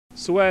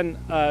So when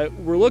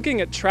we're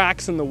looking at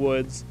tracks in the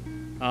woods,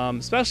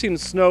 especially in the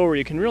snow where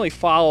you can really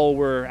follow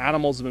where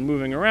animals have been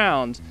moving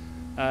around,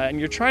 and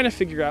you're trying to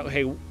figure out,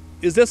 hey,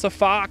 is this a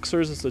fox or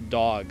is this a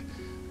dog?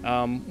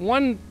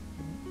 One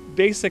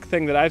basic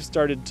thing that I've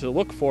started to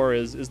look for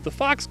is the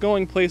fox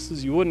going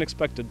places you wouldn't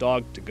expect a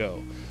dog to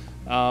go.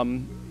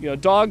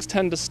 Dogs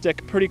tend to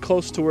stick pretty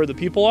close to where the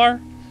people are.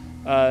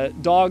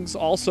 Dogs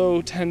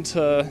also tend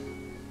to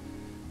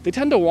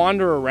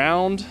wander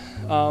around.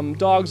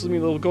 Dogs,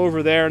 they'll go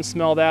over there and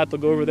smell that, they'll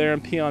go over there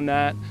and pee on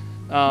that.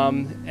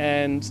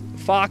 And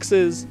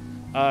foxes,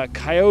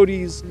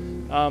 coyotes,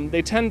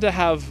 they tend to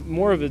have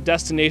more of a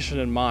destination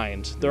in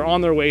mind. They're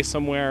on their way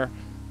somewhere.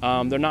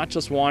 They're not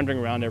just wandering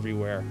around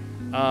everywhere.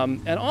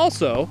 And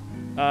also,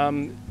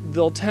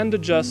 they'll tend to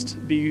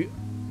just be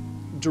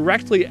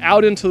directly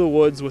out into the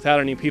woods without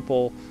any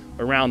people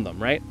around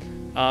them, right?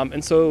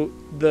 And so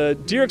the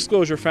deer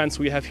exposure fence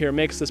we have here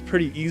makes this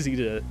pretty easy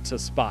to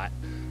spot.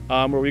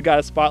 Where we've got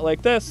a spot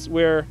like this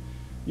where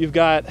you've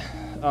got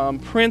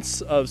prints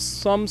of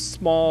some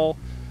small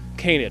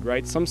canid,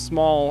 right? Some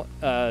small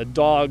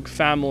dog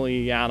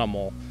family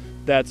animal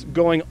that's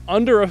going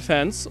under a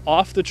fence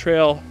off the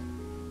trail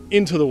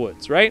into the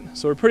woods, right?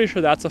 So we're pretty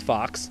sure that's a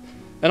fox.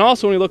 And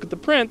also when we look at the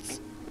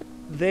prints,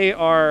 they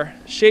are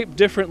shaped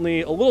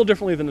differently, a little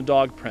differently than a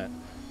dog print.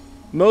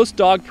 Most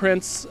dog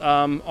prints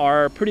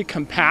are pretty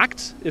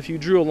compact. If you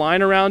drew a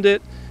line around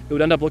it, it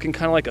would end up looking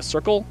kind of like a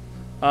circle.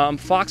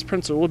 Fox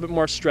prints are a little bit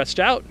more stretched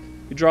out.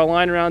 You draw a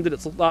line around it,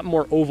 it's a lot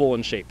more oval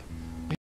in shape.